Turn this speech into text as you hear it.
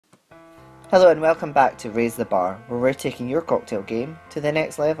Hello and welcome back to Raise the Bar, where we're taking your cocktail game to the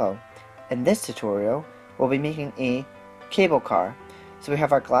next level. In this tutorial, we'll be making a cable car. So we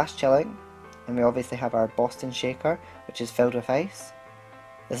have our glass chilling, and we obviously have our Boston shaker, which is filled with ice.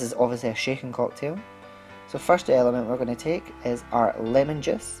 This is obviously a shaken cocktail. So first element we're going to take is our lemon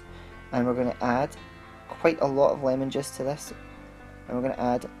juice, and we're going to add quite a lot of lemon juice to this. And we're going to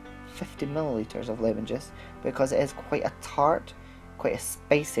add 50 milliliters of lemon juice because it is quite a tart, quite a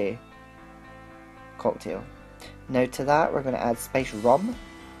spicy cocktail. Now to that we're going to add spiced rum,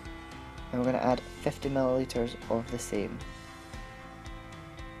 and we're going to add 50 milliliters of the same.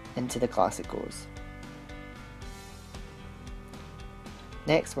 Into the glass it goes.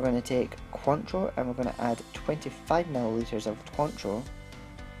 Next we're going to take Cointreau, and we're going to add 25 milliliters of Cointreau,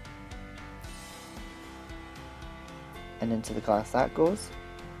 and into the glass that goes.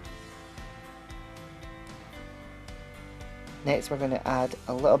 Next we're going to add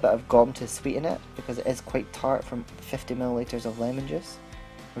a little bit of gum to sweeten it because it is quite tart from 50 milliliters of lemon juice.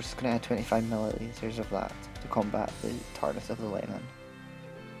 We're just going to add 25 milliliters of that to combat the tartness of the lemon.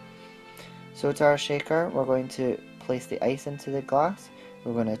 So to our shaker, we're going to place the ice into the glass,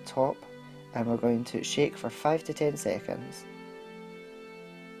 we're going to top, and we're going to shake for 5 to 10 seconds.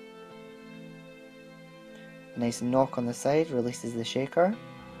 A nice knock on the side releases the shaker.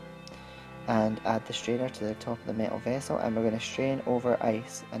 And add the strainer to the top of the metal vessel, and we're going to strain over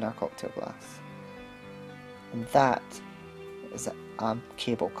ice in our cocktail glass. And that is a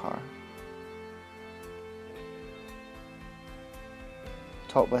cable car.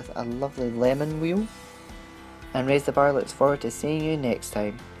 Topped with a lovely lemon wheel. And Raise the Bar looks forward to seeing you next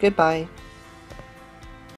time. Goodbye!